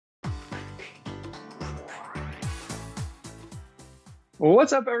Well,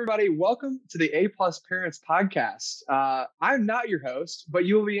 what's up, everybody? Welcome to the A Plus Parents Podcast. I'm not your host, but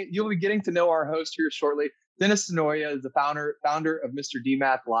you'll be getting to know our host here shortly. DiNoia is the founder of Mr.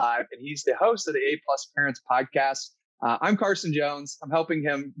 DMath Live, and he's the host of the A Plus Parents Podcast. I'm Carson Jones. I'm helping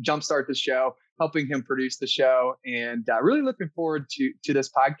him jumpstart the show, helping him produce the show, and really looking forward to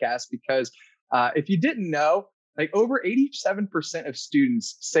this podcast because if you didn't know, like over 87% of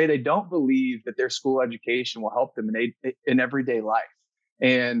students say they don't believe that their school education will help them in everyday life.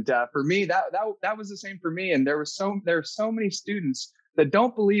 And for me, that was the same for me. And there are so many students that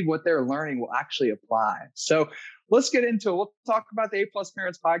don't believe what they're learning will actually apply. So let's get into it. We'll talk about the A Plus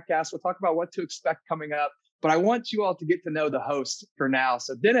Parents Podcast. We'll talk about what to expect coming up. But I want you all to get to know the host for now.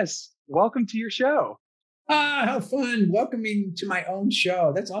 So Dennis, welcome to your show. How fun welcoming to my own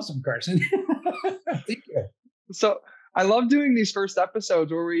show. That's awesome, Carson. Thank you. So I love doing these first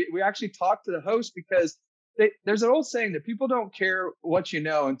episodes where we actually talk to the host because there's an old saying that people don't care what you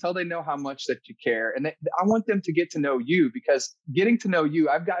know until they know how much that you care. And I want them to get to know you because getting to know you,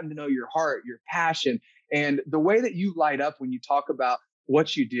 I've gotten to know your heart, your passion, and the way that you light up when you talk about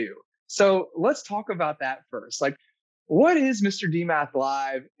what you do. So let's talk about that first. Like, what is Mr. DMath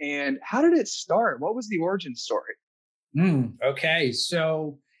Live and how did it start? What was the origin story? Okay.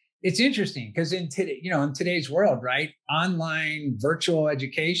 So it's interesting because in today's world, right? Online virtual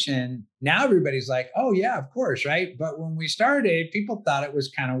education, now everybody's like, oh yeah, of course, right? But when we started, people thought it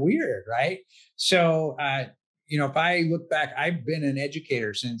was kind of weird, right? So, if I look back, I've been an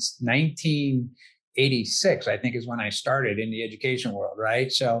educator since 1986, I think is when I started in the education world,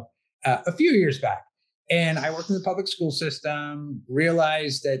 right? So a few years back. And I worked in the public school system,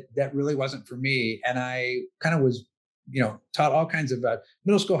 realized that really wasn't for me. And I kind of was taught all kinds of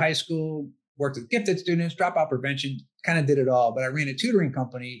middle school, high school, worked with gifted students, dropout prevention, kind of did it all. But I ran a tutoring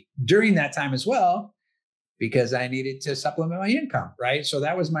company during that time as well, because I needed to supplement my income, right? So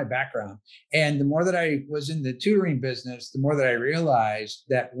that was my background. And the more that I was in the tutoring business, the more that I realized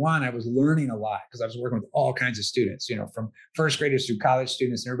that one, I was learning a lot because I was working with all kinds of students, from first graders through college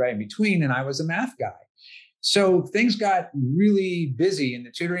students and everybody in between. And I was a math guy. So things got really busy in the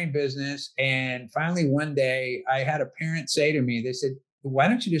tutoring business. And finally, one day I had a parent say to me, they said, why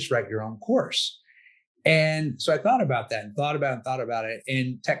don't you just write your own course? And so I thought about that and thought about it.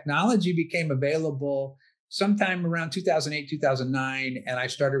 And technology became available sometime around 2008, 2009. And I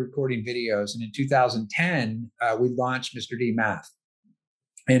started recording videos. And in 2010, we launched Mr. DMath.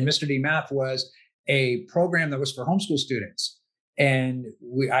 And Mr. DMath was a program that was for homeschool students. And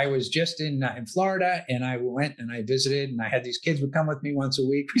I was just in Florida, and I went and I visited, and I had these kids would come with me once a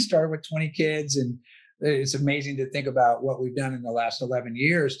week. We started with 20 kids, and it's amazing to think about what we've done in the last 11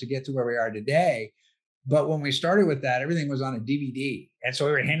 years to get to where we are today. But when we started with that, everything was on a DVD. And so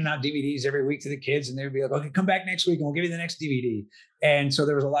we were handing out DVDs every week to the kids, and they'd be like, okay, come back next week and we'll give you the next DVD. And so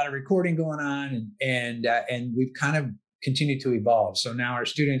there was a lot of recording going on, and we've kind of continued to evolve. So now our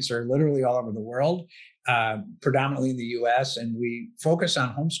students are literally all over the world. Predominantly in the US, and we focus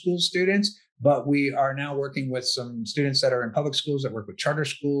on homeschool students, but we are now working with some students that are in public schools that work with charter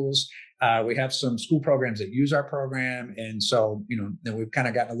schools. We have some school programs that use our program. And so, then we've kind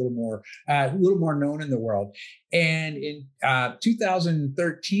of gotten a little more known in the world. And in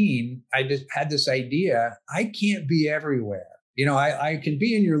 2013, I just had this idea, I can't be everywhere. I can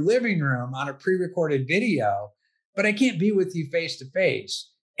be in your living room on a pre-recorded video, but I can't be with you face to face.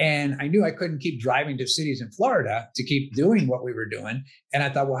 And I knew I couldn't keep driving to cities in Florida to keep doing what we were doing. And I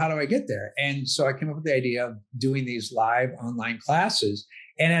thought, well, how do I get there? And so I came up with the idea of doing these live online classes.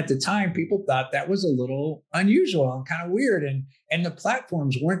 And at the time, people thought that was a little unusual and kind of weird. And the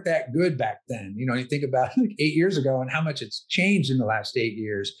platforms weren't that good back then. You think about like 8 years ago and how much it's changed in the last 8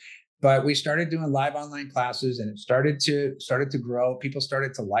 years. But we started doing live online classes, and it started to grow. People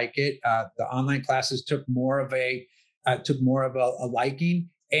started to like it. The online classes took more of a liking.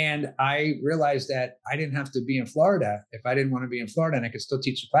 And I realized that I didn't have to be in Florida if I didn't want to be in Florida, and I could still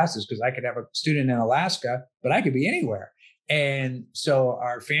teach the classes because I could have a student in Alaska, but I could be anywhere. And so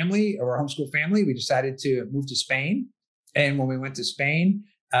our homeschool family, we decided to move to Spain. And when we went to Spain,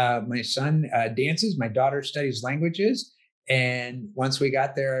 my son dances, my daughter studies languages. And once we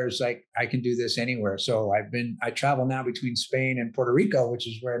got there, I was like, I can do this anywhere. So I travel now between Spain and Puerto Rico, which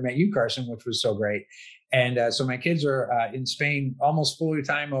is where I met you, Carson, which was so great. And so my kids are in Spain almost full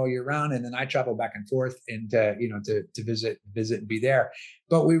time all year round, and then I travel back and forth and to visit and be there.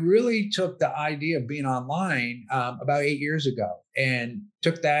 But we really took the idea of being online about 8 years ago and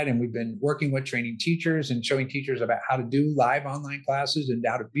took that. And we've been working with training teachers and showing teachers about how to do live online classes and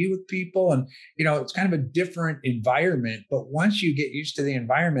how to be with people. And, it's kind of a different environment. But once you get used to the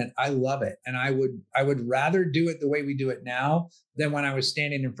environment, I love it. And I would rather do it the way we do it now than when I was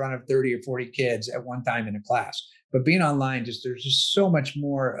standing in front of 30 or 40 kids at one time in a class. But being online, there's just so much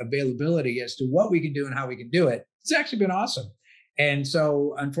more availability as to what we can do and how we can do it. It's actually been awesome. And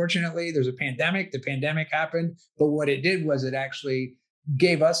so, unfortunately, there's a pandemic. The pandemic happened, but what it did was it actually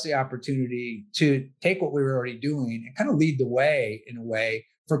gave us the opportunity to take what we were already doing and kind of lead the way in a way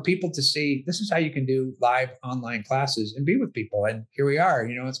for people to see this is how you can do live online classes and be with people. And here we are.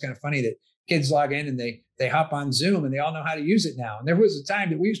 It's kind of funny that kids log in and they hop on Zoom and they all know how to use it now. And there was a time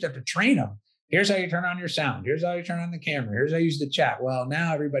that we used to have to train them. Here's how you turn on your sound. Here's how you turn on the camera. Here's how you use the chat. Well,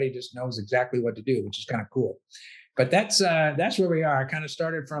 now everybody just knows exactly what to do, which is kind of cool. But that's where we are. I kind of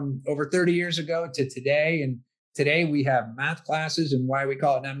started from over 30 years ago to today. And today we have math classes, and why we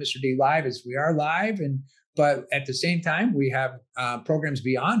call it now Mr. D Live is we are live. But at the same time, we have programs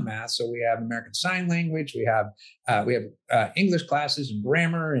beyond math. So we have American Sign Language. We have English classes and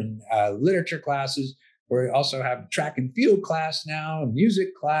grammar and literature classes. We also have track and field class now, a music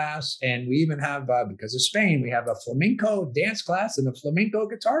class. And we even have, because of Spain, we have a flamenco dance class and a flamenco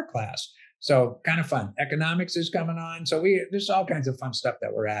guitar class. So kind of fun. Economics is coming on. So there's all kinds of fun stuff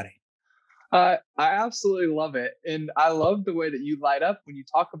that we're adding. I absolutely love it. And I love the way that you light up when you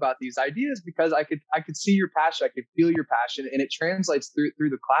talk about these ideas, because I could see your passion. I could feel your passion, and it translates through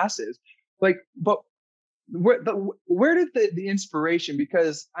the classes. But where did the inspiration,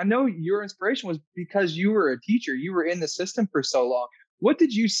 because I know your inspiration was because you were a teacher, you were in the system for so long. What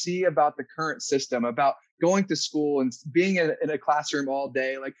did you see about the current system, about going to school and being in a classroom all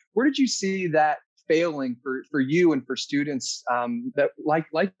day? Like, where did you see that failing for you and for students that like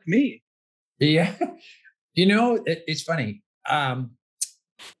me? Yeah. It's funny. I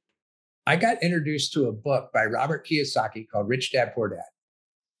got introduced to a book by Robert Kiyosaki called Rich Dad, Poor Dad.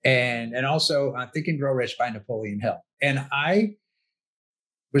 And also Think and Grow Rich by Napoleon Hill. And I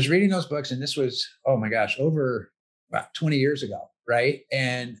was reading those books, and this was, oh my gosh, over about 20 years ago. Right.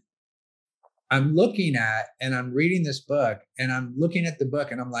 And I'm reading this book, and I'm looking at the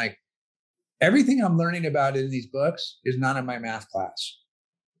book, and I'm like, everything I'm learning about in these books is not in my math class.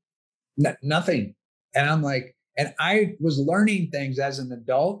 Nothing. And I'm like, and I was learning things as an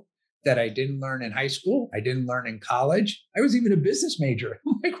adult that I didn't learn in high school. I didn't learn in college. I was even a business major.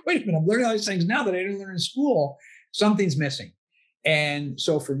 I'm like, wait a minute, I'm learning all these things now that I didn't learn in school. Something's missing. And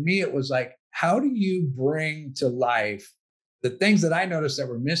so for me, it was like, how do you bring to life the things that I noticed that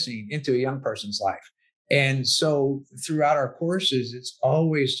were missing into a young person's life? And so throughout our courses, it's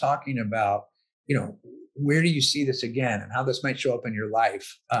always talking about, where do you see this again and how this might show up in your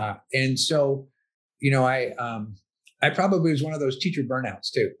life? And so, I probably was one of those teacher burnouts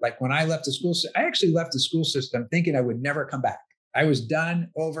too. Like when I left the school, I actually left the school system thinking I would never come back. I was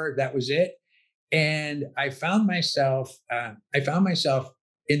done, over, that was it. And I found myself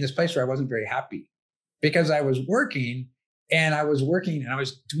in this place where I wasn't very happy, because I was working and I was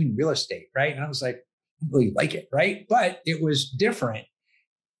doing real estate, right? And I was like, I don't really like it, right? But it was different.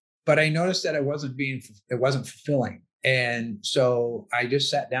 But I noticed that it wasn't fulfilling. And so I just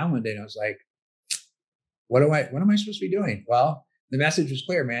sat down one day and I was like, what am I supposed to be doing? Well, the message was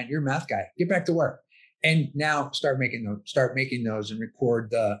clear, man. You're a math guy. Get back to work. And now start making those and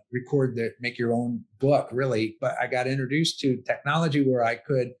make your own book, really. But I got introduced to technology where I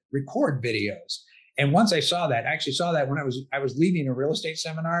could record videos. And once I actually saw that when I was leading a real estate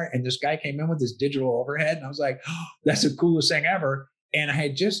seminar, and this guy came in with this digital overhead, and I was like, oh, that's the coolest thing ever. And I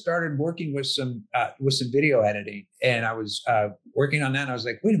had just started working with some video editing, and I was working on that. And I was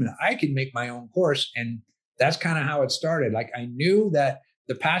like, wait a minute, I can make my own course. And that's kind of how it started. Like, I knew that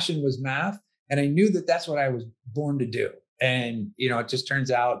the passion was math, and I knew that that's what I was born to do. And, it just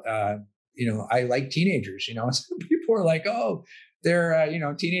turns out, I like teenagers, some people are like, oh, they're,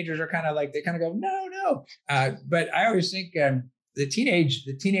 teenagers are kind of like, they kind of go, no. But I always think the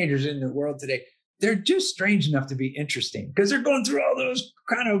teenagers in the world today, they're just strange enough to be interesting, because they're going through all those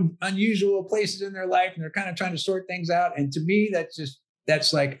kind of unusual places in their life, and they're kind of trying to sort things out. And to me,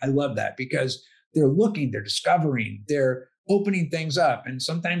 that's like, I love that, because they're looking, they're discovering, they're opening things up. And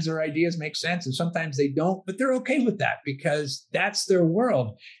sometimes their ideas make sense and sometimes they don't, but they're okay with that because that's their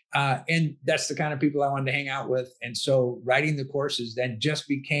world. And that's the kind of people I wanted to hang out with. And so writing the courses then just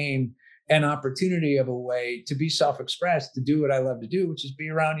became an opportunity of a way to be self-expressed, to do what I love to do, which is be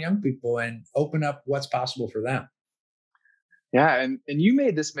around young people and open up what's possible for them. Yeah. And you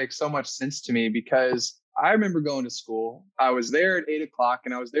made this make so much sense to me, because I remember going to school. I was there at 8 o'clock,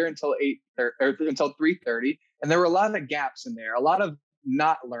 and I was there until 3:30. And there were a lot of gaps in there, a lot of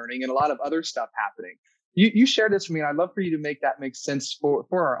not learning, and a lot of other stuff happening. You shared this with me, and I'd love for you to make that make sense for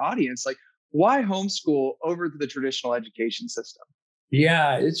our audience. Like, why homeschool over the traditional education system?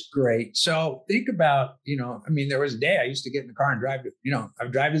 Yeah, it's great. So think about, there was a day I used to get in the car and drive to, I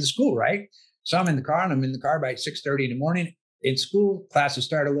would drive to the school, right? So I'm in the car, and I'm in the car by 6:30 in the morning. In school, classes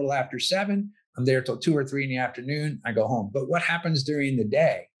start a little after 7. I'm there till 2 or 3 in the afternoon. I go home. But what happens during the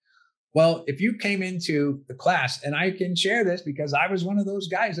day? Well, if you came into the class, and I can share this because I was one of those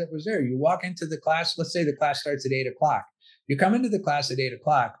guys that was there. You walk into the class, let's say the class starts at 8 o'clock. You come into the class at 8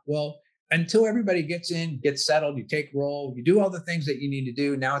 o'clock. Well, until everybody gets in, gets settled, you take roll, you do all the things that you need to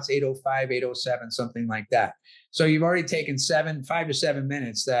do. Now it's 8:05, 8:07, something like that. So you've already taken 5 to 7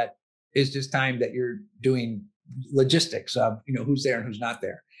 minutes. That is just time that you're doing logistics of, who's there and who's not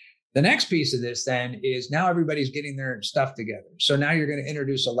there. The next piece of this then is now everybody's getting their stuff together. So now you're going to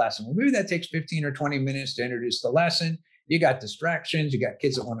introduce a lesson. Well, maybe that takes 15 or 20 minutes to introduce the lesson. You got distractions. You got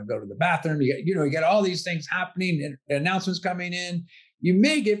kids that want to go to the bathroom. You got all these things happening and announcements coming in. You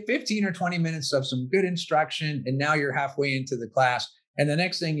may get 15 or 20 minutes of some good instruction, and now you're halfway into the class. And the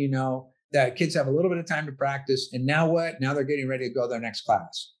next thing you know, that kids have a little bit of time to practice. And now what? Now they're getting ready to go to their next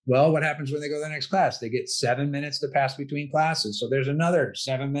class. Well, what happens when they go to their next class? They get 7 minutes to pass between classes. So there's another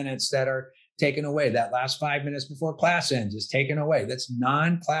 7 minutes that are taken away. That last 5 minutes before class ends is taken away. That's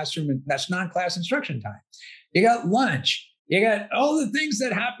non-classroom. That's non-class instruction time. You got lunch. You got all the things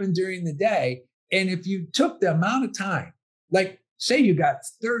that happen during the day. And if you took the amount of time, like say you got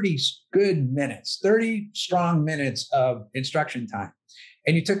 30 good minutes, 30 strong minutes of instruction time,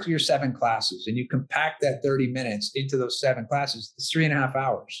 and you took your 7 classes and you compact that 30 minutes into those 7 classes, it's 3.5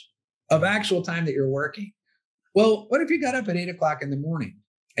 hours of actual time that you're working. Well, what if you got up at 8 o'clock in the morning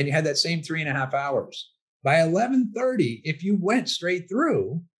and you had that same 3.5 hours? By 11:30, if you went straight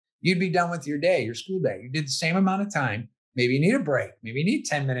through, you'd be done with your day, your school day. You did the same amount of time. Maybe you need a break. Maybe you need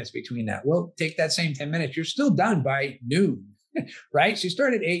 10 minutes between that. Well, take that same 10 minutes. You're still done by noon, right? So you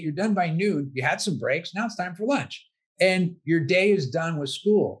start at 8, you're done by noon. You had some breaks. Now it's time for lunch. And your day is done with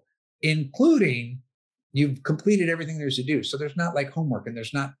school, including you've completed everything there's to do. So there's not like homework, and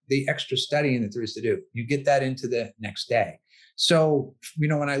there's not the extra studying that there is to do. You get that into the next day. So,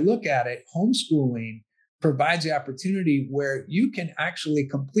 when I look at it, homeschooling provides the opportunity where you can actually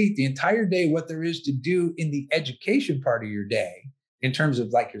complete the entire day, what there is to do in the education part of your day, in terms of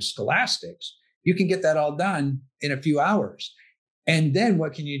like your scholastics. You can get that all done in a few hours. And then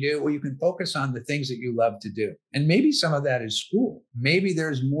what can you do? Well, you can focus on the things that you love to do. And maybe some of that is school. Maybe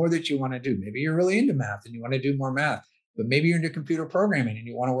there's more that you want to do. Maybe you're really into math and you want to do more math, but maybe you're into computer programming and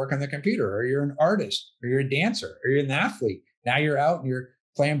you want to work on the computer, or you're an artist, or you're a dancer, or you're an athlete. Now you're out and you're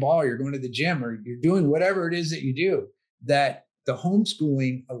playing ball, or you're going to the gym, or you're doing whatever it is that you do. That the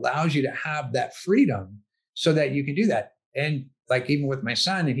homeschooling allows you to have that freedom so that you can do that. And like even with my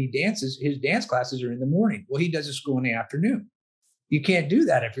son, and he dances, his dance classes are in the morning. Well, he does a school in the afternoon. You can't do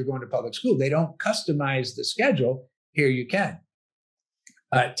that if you're going to public school. They don't customize the schedule. Here you can.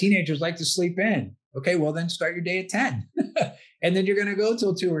 Teenagers like to sleep in. Okay, well then start your day at 10. And then you're going to go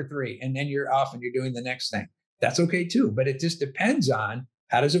till 2 or 3. And then you're off and you're doing the next thing. That's okay too. But it just depends on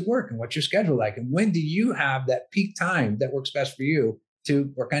how does it work and what's your schedule like? And when do you have that peak time that works best for you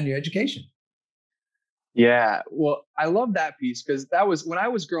to work on your education? Yeah, well, I love that piece, because that was when I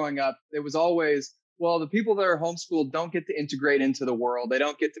was growing up, it was always, well, the people that are homeschooled don't get to integrate into the world. They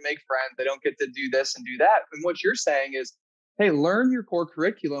don't get to make friends. They don't get to do this and do that. And what you're saying is, hey, learn your core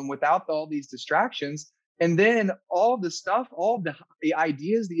curriculum without all these distractions. And then all the stuff, all the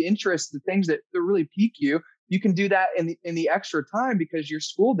ideas, the interests, the things that really pique you, you can do that in the extra time, because your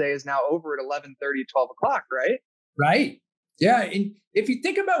school day is now over at 11:30, 12 o'clock, right? Right. Yeah. And if you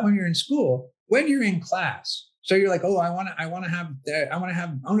think about when you're in school, when you're in class, so you're like, oh, I want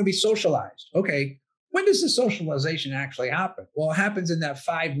to be socialized. Okay. When does the socialization actually happen? Well, it happens in that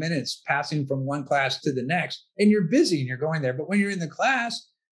 5 minutes passing from one class to the next, and you're busy and you're going there. But when you're in the class,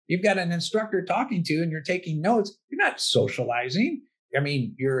 you've got an instructor talking to you and you're taking notes. You're not socializing. I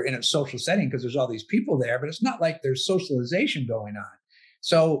mean, you're in a social setting because there's all these people there, but it's not like there's socialization going on.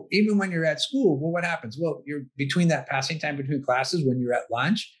 So even when you're at school, well, what happens? Well, you're between that passing time between classes, when you're at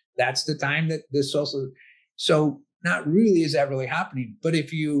lunch, that's the time that the social. So not really is that really happening. But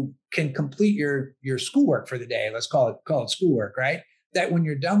if you can complete your schoolwork for the day, let's call it schoolwork, right? That when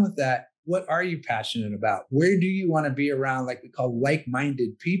you're done with that, what are you passionate about? Where do you want to be around, like we call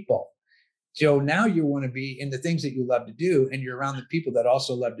like-minded people? So now you want to be in the things that you love to do, and you're around the people that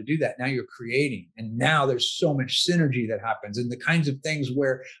also love to do that. Now you're creating, and now there's so much synergy that happens, and the kinds of things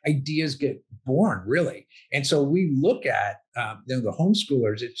where ideas get born, really. And so we look at the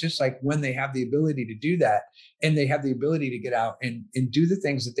homeschoolers. It's just like when they have the ability to do that, and they have the ability to get out and do the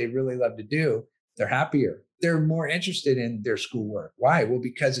things that they really love to do. They're happier. They're more interested in their schoolwork. Why? Well,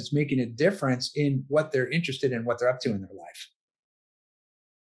 because it's making a difference in what they're interested in, what they're up to in their life.